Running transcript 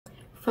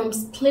From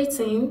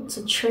splitting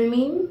to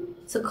trimming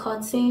to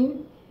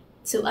cutting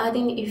to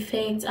adding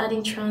effects,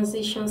 adding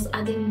transitions,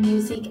 adding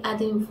music,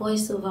 adding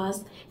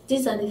voiceovers,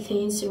 these are the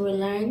things you will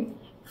learn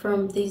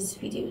from this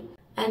video.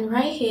 And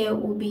right here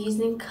we'll be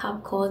using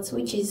Capcut,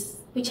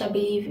 which I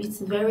believe is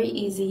very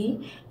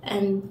easy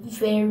and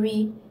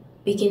very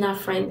beginner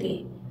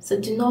friendly. So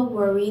do not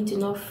worry, do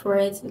not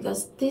fret,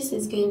 because this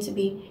is going to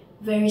be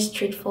very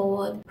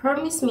straightforward.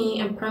 Promise me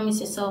and promise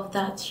yourself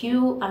that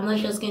you are not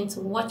just going to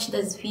watch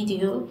this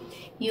video,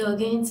 you are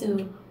going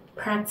to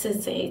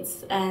practice it,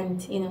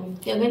 and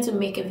you're going to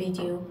make a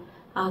video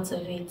out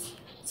of it.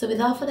 So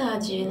without further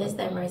ado, let's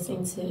dive right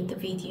into the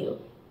video.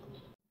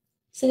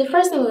 So the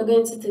first thing we're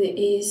going to do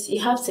is you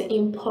have to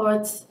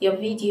import your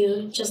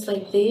video just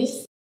like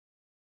this.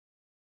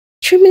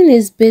 Trimming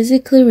is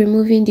basically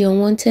removing the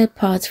unwanted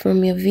parts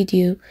from your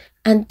video,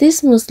 and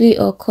this mostly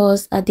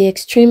occurs at the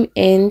extreme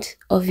end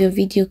of your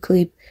video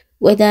clip,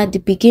 whether at the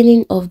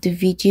beginning of the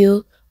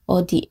video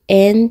or the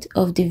end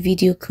of the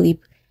video clip.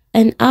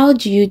 And how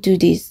do you do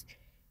this?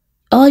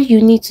 All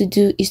you need to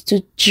do is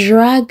to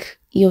drag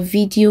your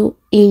video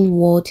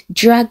inward,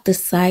 drag the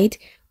side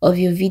of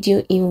your video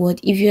inward.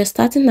 If you're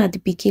starting at the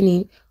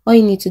beginning, all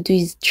you need to do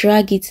is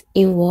drag it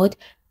inward.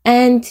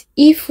 And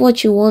if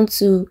what you want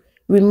to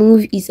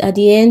remove is at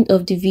the end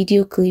of the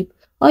video clip,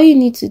 all you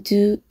need to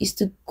do is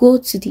to go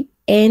to the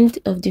end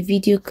of the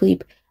video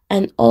clip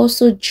and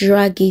also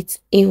drag it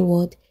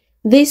inward.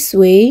 This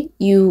way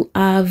you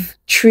have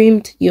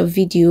trimmed your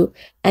video,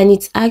 and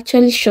it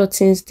actually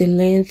shortens the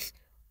length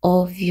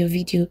of your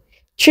video.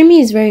 Trimming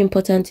is very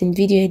important in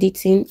video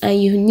editing,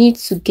 and you need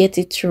to get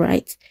it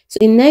right. So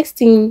the next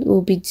thing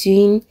we'll be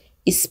doing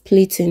is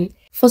splitting.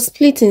 For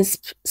splitting,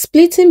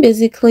 splitting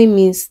basically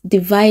means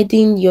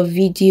dividing your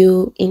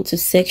video into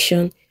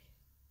sections.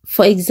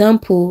 For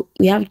example,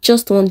 we have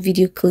just one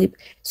video clip.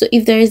 So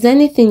if there is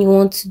anything you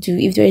want to do,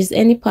 if there is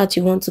any part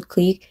you want to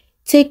click,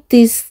 take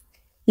this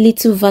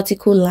little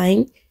vertical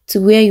line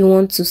to where you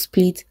want to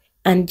split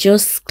and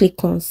just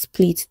click on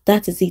split.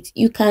 That is it.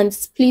 You can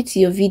split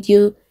your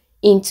video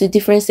into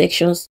different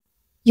sections.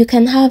 You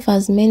can have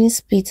as many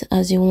splits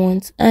as you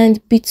want,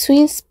 and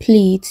between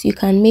splits you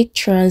can make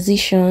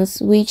transitions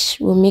which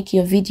will make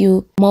your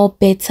video more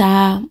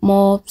better,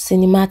 more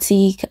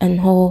cinematic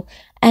and all.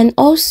 And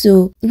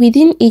also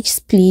within each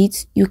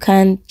split you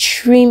can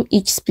trim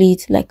each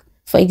split. Like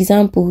for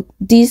example,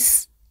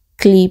 this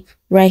clip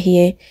right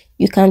here,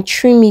 you can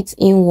trim it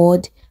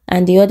inward,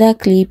 and the other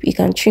clip you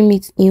can trim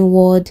it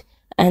inward,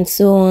 and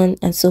so on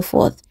and so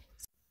forth.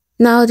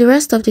 Now the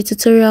rest of the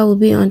tutorial will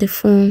be on the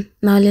phone.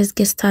 Now let's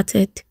get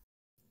started.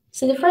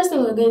 So the first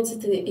thing we're going to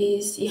do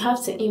is you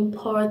have to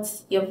import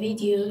your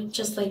video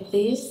just like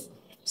this.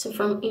 So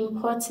from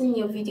importing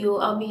your video,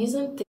 I'll be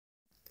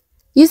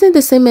using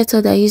the same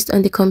method I used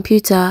on the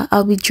computer.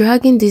 I'll be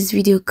dragging this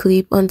video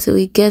clip until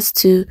it gets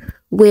to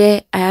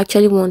where I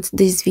actually want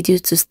this video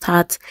to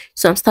start.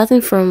 So I'm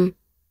starting from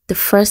the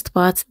first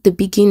part, the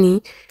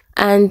beginning,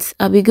 and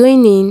I'll be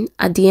going in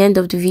at the end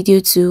of the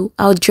video too.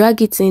 I'll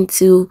drag it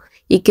until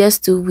it gets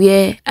to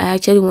where I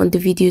actually want the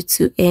video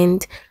to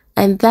end.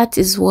 And that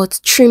is what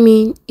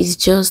trimming is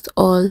just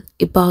all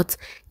about.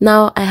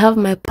 Now I have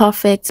my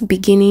perfect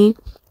beginning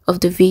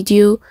of the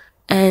video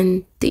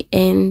and the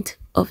end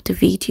of the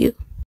video.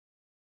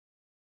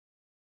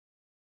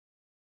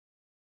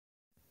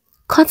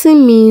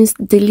 Cutting means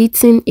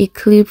deleting a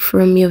clip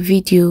from your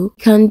video.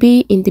 It can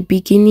be in the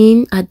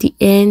beginning, at the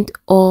end,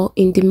 or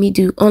in the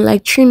middle.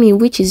 Unlike trimming,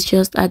 which is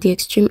just at the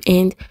extreme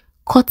end,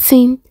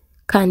 cutting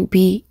can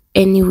be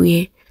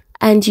anywhere.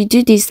 And you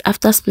do this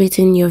after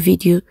splitting your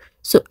video.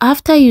 So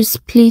after you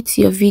split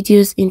your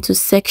videos into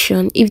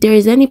sections, if there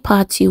is any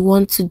part you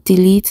want to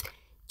delete,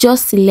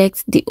 just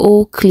select the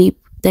whole clip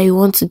that you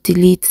want to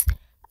delete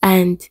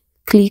and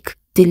click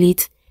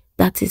delete.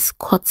 That is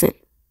cutting.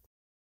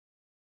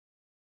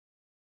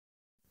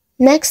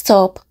 Next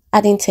up,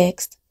 adding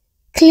text.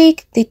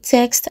 Click the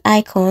text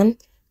icon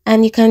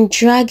and you can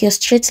drag your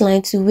straight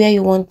line to where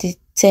you want the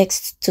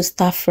text to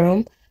start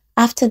from.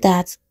 After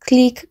that,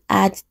 click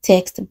add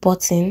text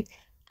button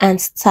and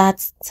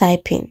start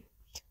typing.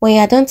 When you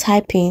are done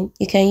typing,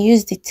 you can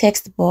use the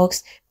text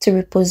box to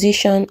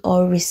reposition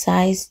or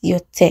resize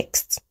your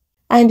text.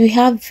 And we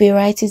have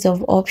varieties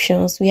of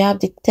options. We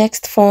have the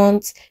text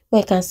fonts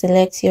where you can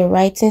select your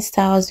writing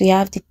styles. We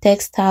have the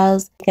text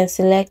styles. You can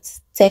select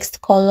text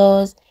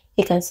colors.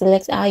 You can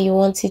select how you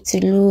want it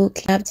to look.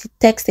 You have the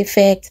text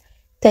effect,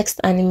 text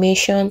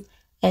animation,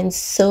 and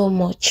so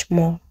much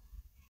more.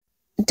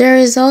 There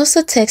is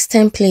also text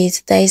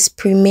template that is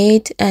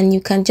pre-made, and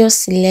you can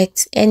just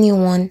select any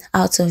one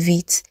out of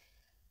it.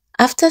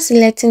 After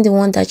selecting the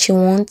one that you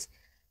want,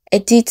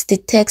 edit the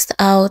text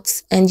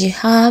out and you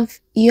have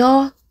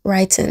your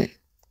writing.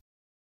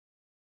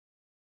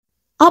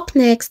 Up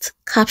next,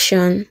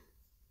 caption.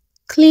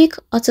 Click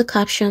auto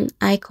caption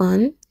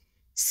icon.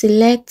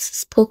 Select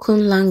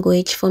spoken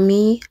language. For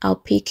me, I'll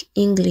pick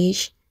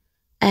English,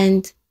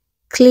 and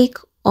click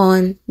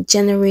on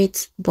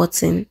generate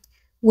button.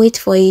 Wait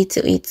for it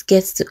till it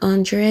gets to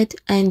 100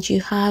 and you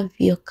have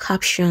your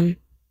caption.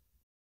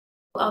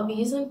 I'll be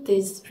using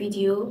this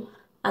video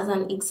as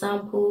an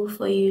example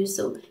for you.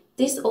 So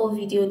this whole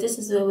video, this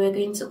is where we're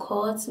going to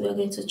cut, we're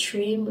going to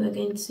trim, we're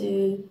going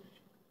to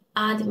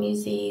add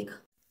music.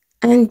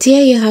 And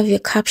there you have your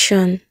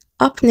caption.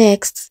 Up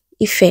next,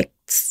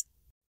 effects.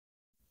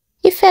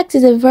 Effect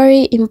is a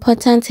very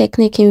important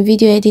technique in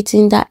video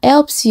editing that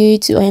helps you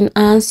to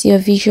enhance your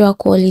visual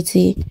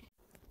quality.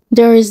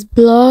 There is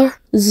blur,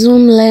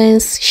 zoom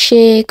lens,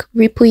 shake,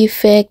 ripple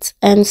effect,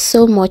 and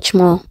so much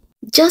more.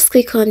 Just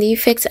click on the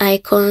effect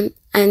icon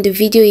and the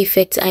video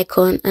effect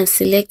icon and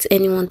select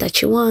anyone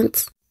that you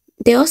want.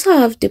 They also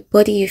have the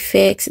body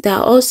effect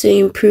that also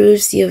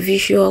improves your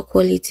visual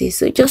quality.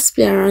 So just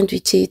play around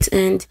with it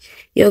and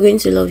you're going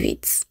to love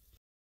it.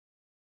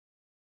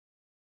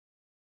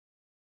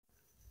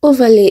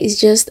 Overlay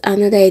is just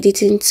another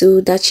editing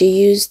tool that you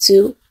use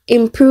to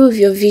improve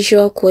your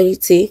visual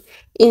quality.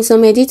 In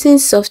some editing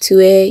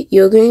software,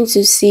 you're going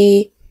to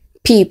see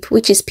PIP,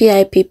 which is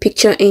PIP,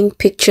 picture in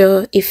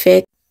picture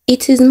effect.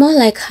 It is more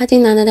like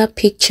adding another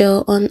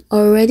picture on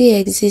already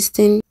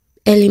existing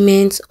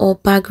elements or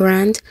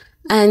background,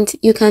 and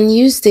you can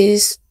use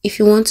this if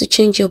you want to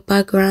change your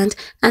background,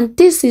 and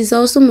this is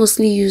also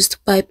mostly used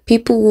by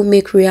people who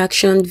make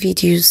reaction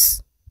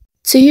videos.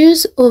 To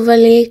use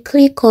overlay,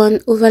 click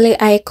on overlay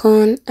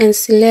icon and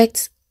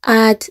select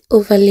add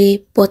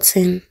overlay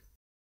button.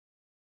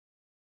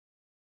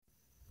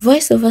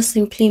 Voiceover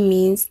simply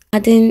means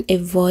adding a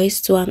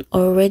voice to an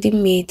already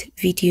made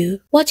video.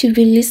 What you've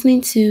been listening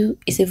to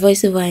is a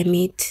voiceover I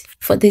made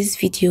for this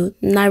video,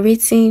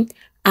 narrating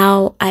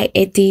how I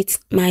edit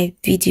my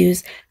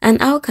videos.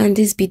 And how can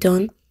this be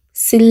done?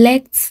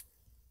 Select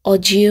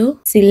audio,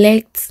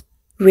 select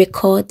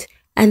record,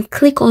 and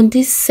click on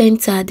this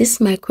center, this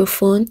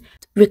microphone,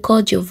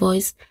 record your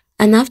voice.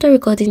 And after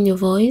recording your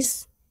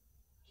voice,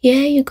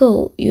 here you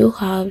go, you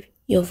have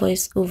your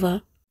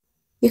voiceover.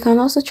 You can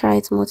also try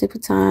it multiple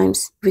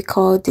times,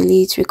 record,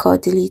 delete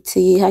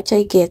till you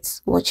actually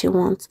get what you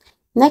want.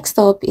 Next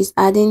up is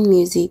adding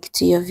music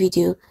to your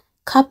video.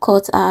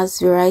 Capcut has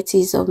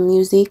varieties of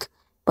music,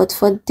 but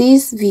for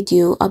this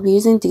video, I'll be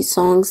using the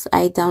songs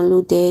I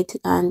downloaded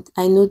and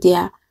I know they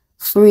are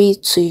free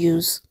to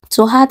use.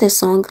 To add a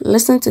song,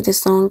 listen to the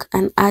song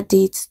and add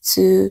it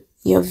to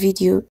your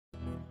video.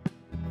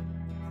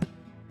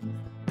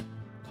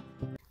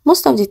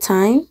 Most of the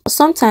time,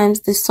 sometimes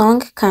the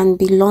song can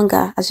be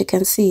longer, as you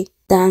can see,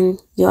 than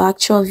your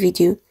actual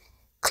video.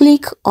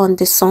 Click on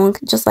the song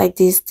just like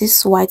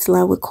this white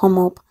line will come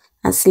up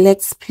and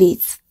select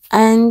split,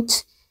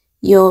 and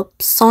your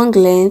song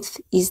length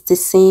is the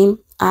same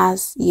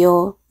as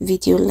your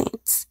video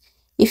length.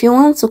 If you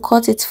want to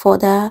cut it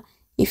further,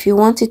 if you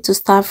want it to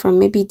start from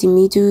maybe the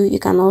middle, you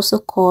can also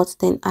cut,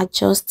 then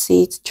adjust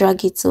it,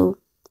 drag it till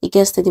it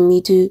gets to the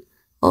middle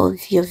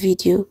of your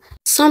video.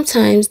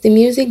 Sometimes the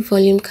music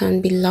volume can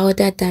be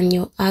louder than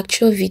your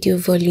actual video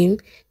volume.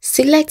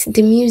 Select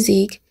the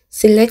music,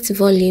 select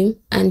volume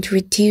and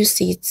reduce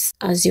it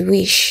as you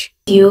wish.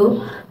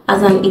 Video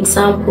as an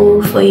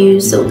example for you.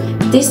 So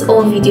this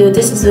whole video,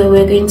 this is where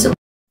we're going to.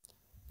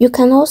 You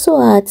can also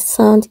add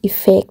sound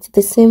effect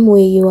the same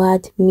way you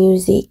add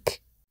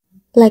music,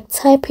 like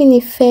typing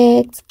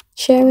effect,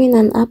 sharing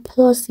an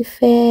applause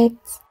effect,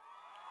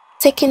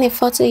 taking a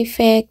photo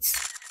effect,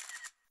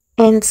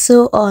 and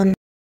so on.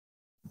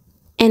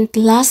 And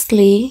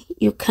lastly,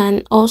 you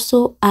can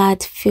also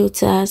add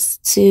filters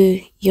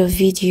to your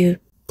video.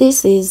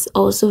 This is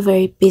also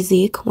very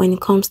basic when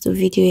it comes to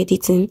video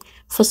editing.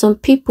 For some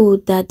people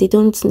that they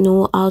don't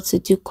know how to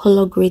do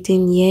color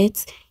grading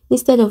yet,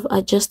 instead of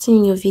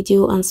adjusting your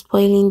video and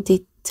spoiling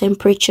the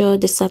temperature,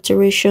 the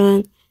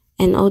saturation,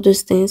 and all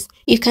those things,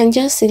 you can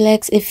just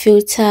select a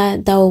filter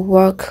that will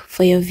work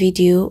for your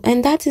video,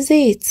 and that is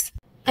it.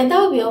 And that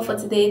will be all for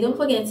today. Don't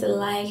forget to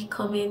like,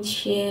 comment,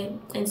 share,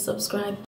 and subscribe.